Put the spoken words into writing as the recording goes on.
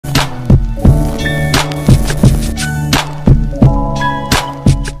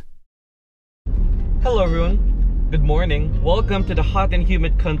Hello everyone, good morning. Welcome to the hot and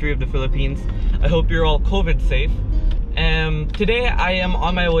humid country of the Philippines. I hope you're all COVID safe. Today I am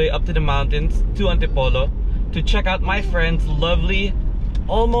on my way up to the mountains to Antipolo to check out my friend's lovely,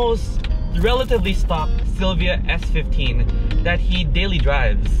 almost relatively stock Silvia S15 that he daily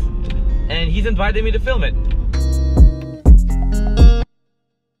drives. And he's invited me to film it.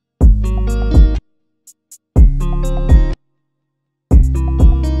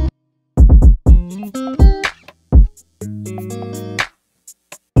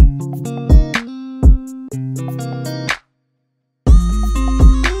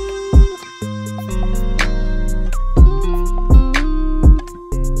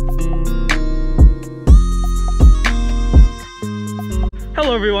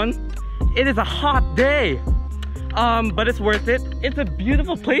 Hello everyone, it is a hot day, but it's worth it. It's a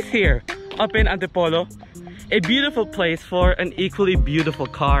beautiful place here up in Antipolo, a beautiful place for an equally beautiful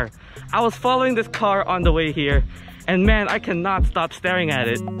car. I was following this car on the way here and man, I cannot stop staring at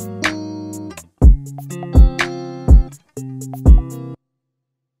it.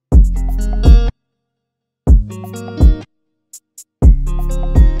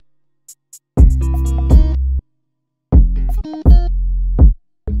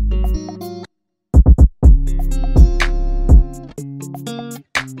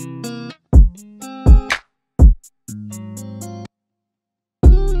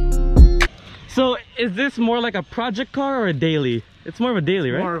 So is this more like a project car or a daily? It's more of a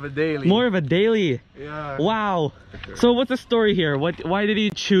daily, right? More of a daily. More of a daily. Yeah. Wow. Sure. So what's the story here? Why did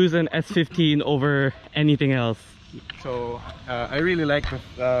you choose an S15 over anything else? So I really like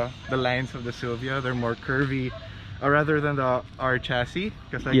the lines of the Silvia. They're more curvy rather than the R chassis,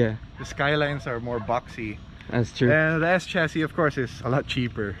 because the skylines are more boxy. That's true. And the S chassis, of course, is a lot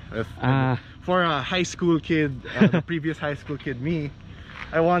cheaper. For a high school kid, the previous high school kid me,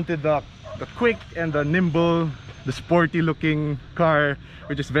 I wanted the quick and the nimble, the sporty looking car,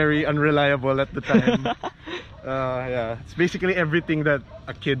 which is very unreliable at the time. Yeah, it's basically everything that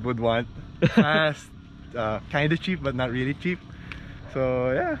a kid would want. Fast, kind of cheap but not really cheap.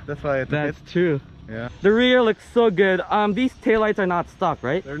 So yeah, that's why I took it. That's true. Yeah. The rear looks so good. These taillights are not stock,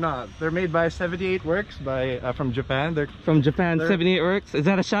 right? They're not. They're made by 78 Works from Japan. They're from Japan. 78 Works. Is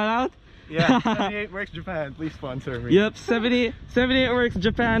that a shout out? Yeah, 78 Works Japan, please sponsor me. Yep, 78 Works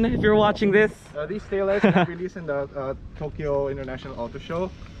Japan, if you're watching this. These taillights were released in the Tokyo International Auto Show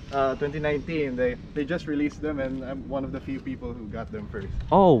 2019. They just released them and I'm one of the few people who got them first.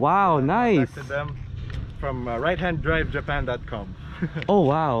 Oh wow, nice. I contacted them from righthanddrivejapan.com. Oh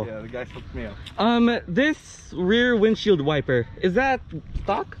wow. Yeah, the guys hooked me up. This rear windshield wiper, is that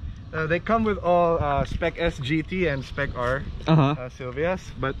stock? They come with all Spec S GT and Spec R Silvias,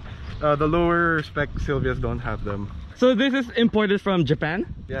 but the lower spec Silvias don't have them. So this is imported from Japan?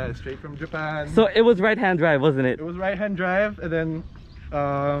 Yeah, straight from Japan. So it was right-hand drive, wasn't it? It was right-hand drive, and then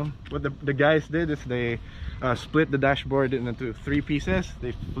what the guys did is they split the dashboard into 3 pieces.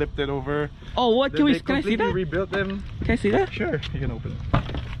 They flipped it over. Oh, what? Can I see that? Rebuilt them. Can I see that? Sure, you can open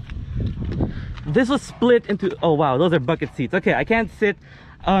it. This was split into, oh wow, those are bucket seats. Okay, I can't sit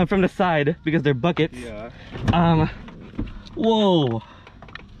from the side because they're buckets. Yeah. Whoa.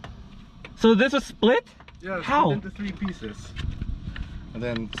 So this was split? Yeah, how? Split into 3 pieces. And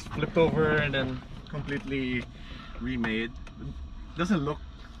then flipped over and then completely remade. Doesn't look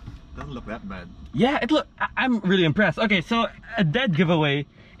that bad. Yeah, I'm really impressed. Okay, so a dead giveaway.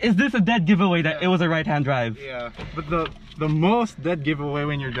 Is this a dead giveaway that it was a right-hand drive? Yeah, but the most dead giveaway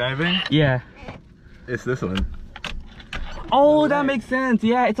when you're driving, is this one. Oh, that makes sense.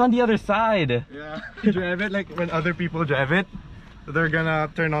 Yeah, it's on the other side. Yeah, you drive it like when other people drive it, they're gonna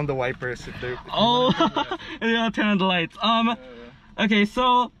turn on the wipers if they're. Oh, and they're gonna turn on the lights. Okay,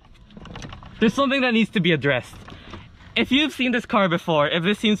 so there's something that needs to be addressed. If you've seen this car before, if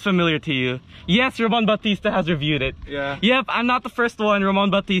this seems familiar to you, yes, Ramon Bautista has reviewed it. Yeah. Yep, I'm not the first one. Ramon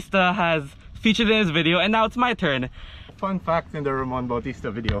Bautista has featured in his video, and now it's my turn. Fun fact in the Ramon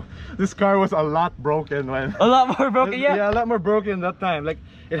Bautista video, this car was a lot broken when... A lot more broken, yeah? Yeah, a lot more broken that time. Like,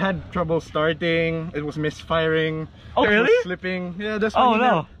 it had trouble starting, it was misfiring. Oh, really? It was slipping. Yeah, that's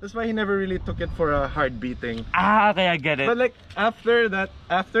why that's why he never really took it for a hard beating. Ah, okay, I get it. But like, after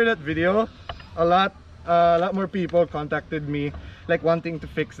that video, a lot more people contacted me, like wanting to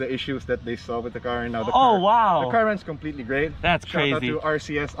fix the issues that they saw with the car, and now the car, wow, the car runs completely great. That's crazy. Shout out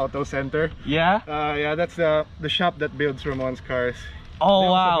to RCS Auto Center. Yeah. Yeah, that's the shop that builds Ramon's cars. Oh, they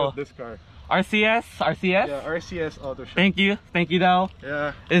also wow. built this car. RCS? Yeah, RCS Auto Shop. Thank you, Dal.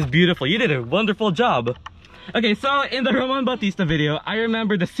 Yeah. It's beautiful. You did a wonderful job. Okay, so in the Ramon Bautista video, I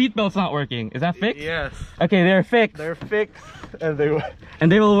remember the seatbelt's not working. Is that fixed? Yes. Okay, they're fixed. They're fixed and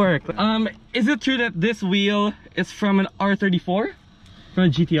they will work. Is it true that this wheel is from an R34? From a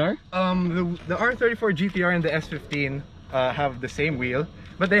GTR? The R34 GTR and the S15 have the same wheel,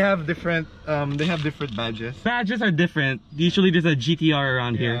 but they have different badges. Badges are different. Usually there's a GTR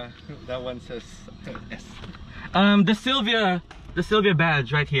around here. That one says S. The Silvia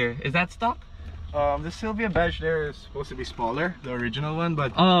badge right here, is that stock? The Silvia badge there is supposed to be smaller, the original one,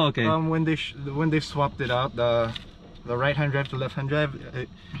 but oh, okay. When they swapped it out, the right-hand drive to left-hand drive,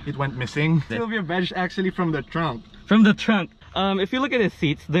 it went missing. Silvia badge actually from the trunk. From the trunk. If you look at the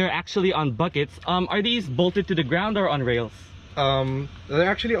seats, they're actually on buckets. Are these bolted to the ground or on rails? They're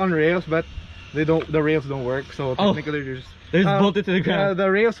actually on rails, but the rails don't work, so technically they're just bolted to the ground. The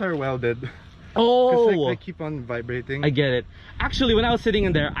rails are welded. Oh, because they keep on vibrating. I get it. Actually, when I was sitting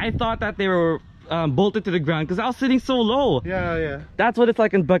in there, I thought that they were bolted to the ground because I was sitting so low. Yeah. That's what it's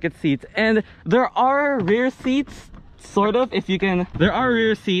like in bucket seats. And there are rear seats, sort of, if you can. There are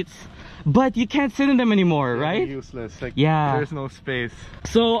rear seats, but you can't sit in them anymore, right? Useless. Like, yeah. There's no space.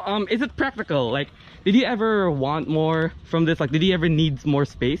 So, is it practical? Like, did you ever want more from this? Like, did you ever need more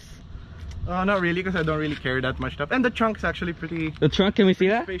space? Not really, because I don't really carry that much stuff. And the trunk's actually pretty... The trunk, can we see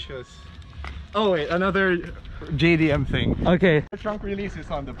that? Spacious. Oh wait, another JDM thing. Okay. The trunk release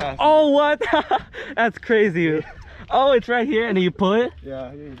is on the passenger. Oh, what? That's crazy. Oh, it's right here and then you pull it?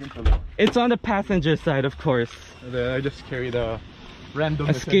 Yeah, you can pull it. It's on the passenger side, of course. And then I just carry the random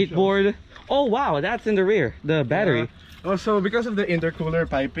skateboard. Oh wow, that's in the rear, the battery. Yeah. Also, because of the intercooler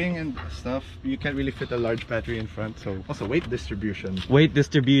piping and stuff, you can't really fit a large battery in front. So also weight distribution. Weight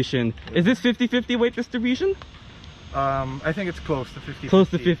distribution. Is this 50-50 weight distribution? I think it's close to 50-50. Close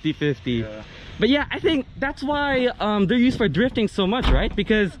to 50-50. Yeah. But yeah, I think that's why they're used for drifting so much, right?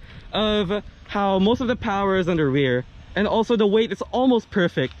 Because of how most of the power is on the rear, and also the weight is almost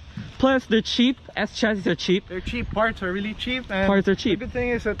perfect. Plus they're cheap. S chassis are cheap. They're cheap. Parts are really cheap. And parts are cheap. The good thing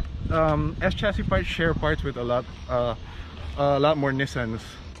is that S chassis parts share parts with a lot more Nissans.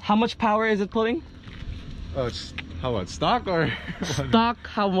 How much power is it pulling? Oh, it's how much stock or stock?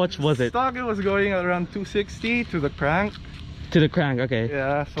 How much was it? Stock, it was going around 260 to the crank. To the crank, okay.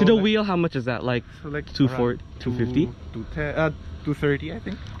 Yeah. So to the wheel, how much is that? Like, so like 250? 230, I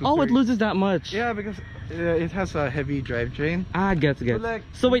think. 230. Oh, it loses that much. Yeah, because it has a heavy drivetrain. Ah, gets.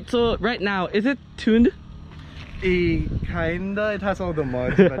 So wait, so right now, is it tuned? Kinda. It has all the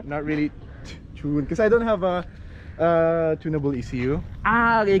mods, but not really tuned. Because I don't have a tunable ECU.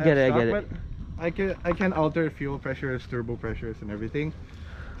 Ah, okay, get it. But I can alter fuel pressures, turbo pressures, and everything.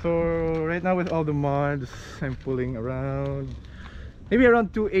 So right now with all the mods, I'm pulling around maybe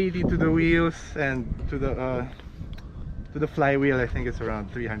around 280 to the wheels, and to the flywheel I think it's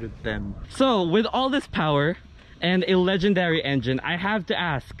around 310. So with all this power and a legendary engine, I have to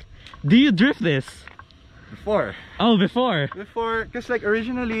ask, do you drift this? Before. Oh, before, because like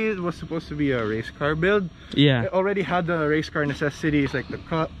originally it was supposed to be a race car build. Yeah. It already had the race car necessities like the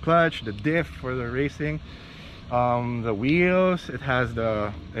clutch, the diff for the racing, the wheels. It has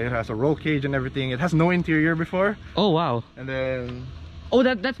a roll cage and everything. It has no interior before. Oh wow. And then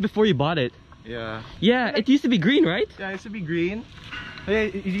that's before you bought it. Yeah. Yeah, it used to be green, right? Yeah, it used to be green.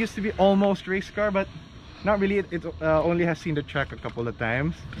 It used to be almost race car, but not really. It only has seen the track a couple of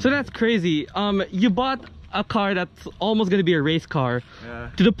times. So that's crazy. You bought a car that's almost going to be a race car,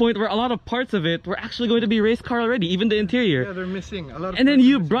 to the point where a lot of parts of it were actually going to be race car already, even the interior. Yeah, they're missing a lot of. And then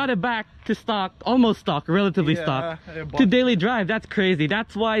you brought it back to stock, almost stock, relatively stock, to daily drive. That's crazy.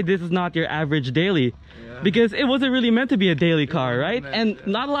 That's why this is not your average daily, because it wasn't really meant to be a daily car, right? And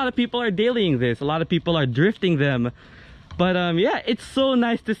not a lot of people are dailying this. A lot of people are drifting them. But yeah, it's so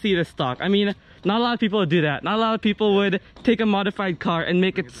nice to see the stock. I mean, not a lot of people would do that. Not a lot of people would take a modified car and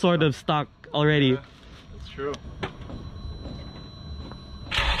make it sort of stock already. Yeah, that's true.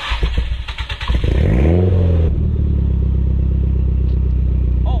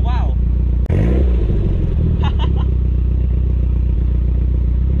 Oh wow.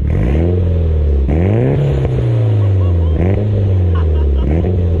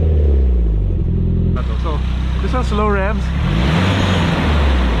 So this one's slow revs.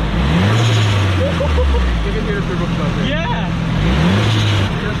 You can hear the turbo clutch. Yeah.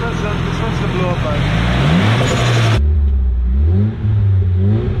 This one's the blow up button.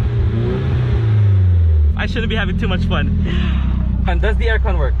 I shouldn't be having too much fun. And does the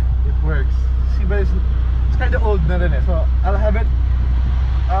aircon work? It works. See, but it's kind of old na rin eh. So I'll have it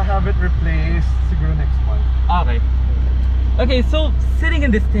replaced siguro next month. Okay. Okay, so sitting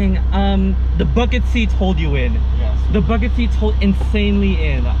in this thing, the bucket seats hold you in. Yes. The bucket seats hold insanely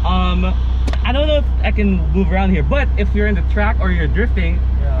in. I don't know if I can move around here, but if you're in the track or you're drifting,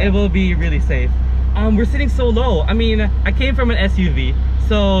 it will be really safe. We're sitting so low. I mean, I came from an SUV,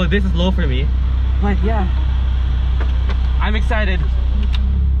 so this is low for me. But yeah, I'm excited.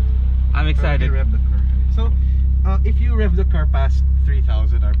 I'm excited. Rev the car. So, if you rev the car past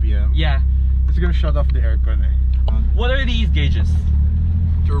 3,000 RPM, yeah, it's gonna shut off the aircon. What are these gauges?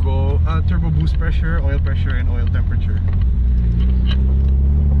 Turbo boost pressure, oil pressure, and oil temperature.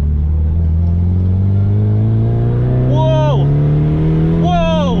 Whoa!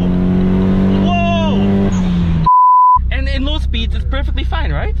 Whoa! Whoa! And in low speeds, it's perfectly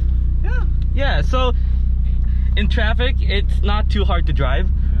fine, right? Yeah. Yeah, so in traffic, it's not too hard to drive,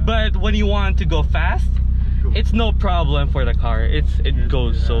 but when you want to go fast, it's no problem for the car. It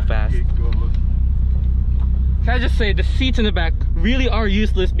goes so fast. It goes. Can I just say, the seats in the back really are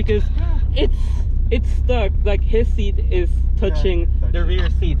useless because it's stuck. Like his seat is touching the rear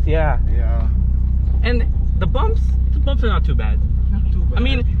seats. Yeah. Yeah. And the bumps are not too bad. Not too bad. I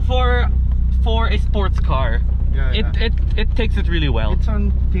mean, for a sports car, it takes it really well. It's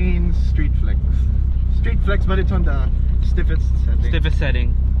on Kane's Street Flex. Street Flex, but it's on the stiffest setting. Stiffest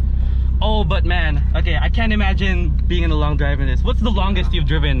setting. Oh, but man, okay, I can't imagine being in a long drive in this. What's the longest you've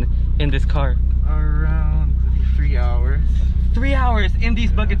driven in this car? Around 3 hours. 3 hours in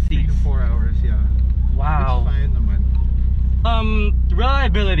these bucket seats. 3 to 4 hours, yeah. Wow. It's fine naman.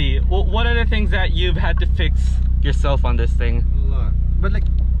 Reliability. What are the things that you've had to fix yourself on this thing? A lot. But like,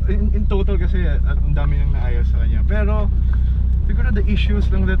 in total kasi, ang dami nang naayos sa kanya. Pero, siguro the issues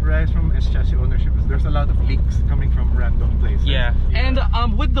lang that rise from S-chassis ownership is there's a lot of leaks coming from random places. Yeah. And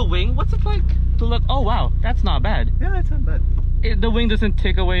with the wing, what's it like to look? Oh wow, that's not bad. Yeah, it's not bad. The wing doesn't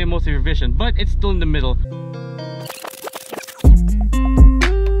take away most of your vision, but it's still in the middle.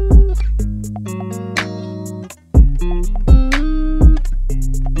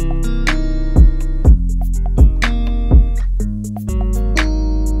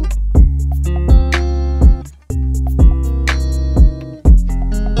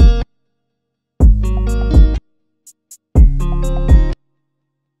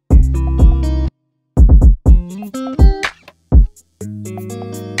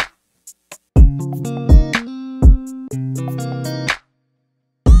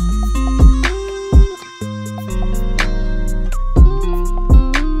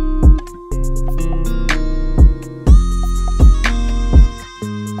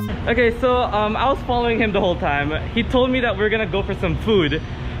 Okay, so I was following him the whole time. He told me that we're gonna go for some food,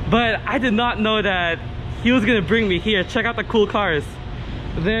 but I did not know that he was gonna bring me here. Check out the cool cars.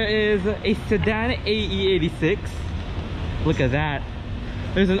 There is a sedan AE86. Look at that.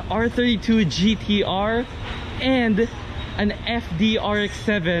 There's an R32 GTR and an FD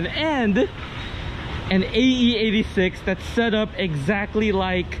RX-7 and an AE86 that's set up exactly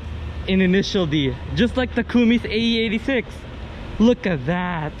like an Initial D, just like Takumi's AE86. Look at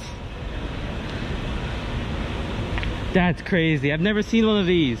that. That's crazy. I've never seen one of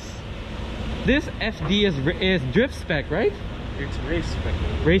these. This FD is drift spec, right? It's race spec.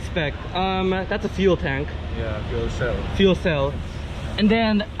 Race spec. That's a fuel tank. Yeah, fuel cell. Fuel cell. And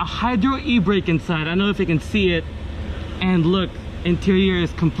then a hydro e-brake inside. I don't know if you can see it. And look, interior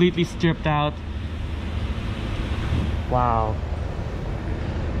is completely stripped out. Wow.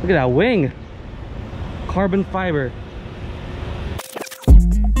 Look at that wing. Carbon fiber.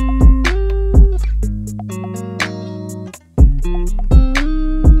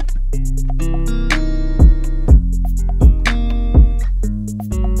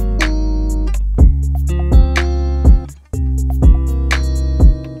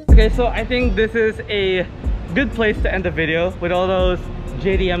 Okay, so I think this is a good place to end the video with all those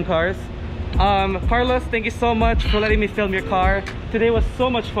JDM cars. Carlos, thank you so much for letting me film your car. Today was so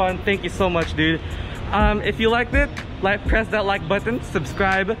much fun. Thank you so much, dude. If you liked it, press that like button,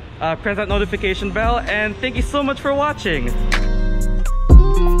 subscribe, press that notification bell, and thank you so much for watching.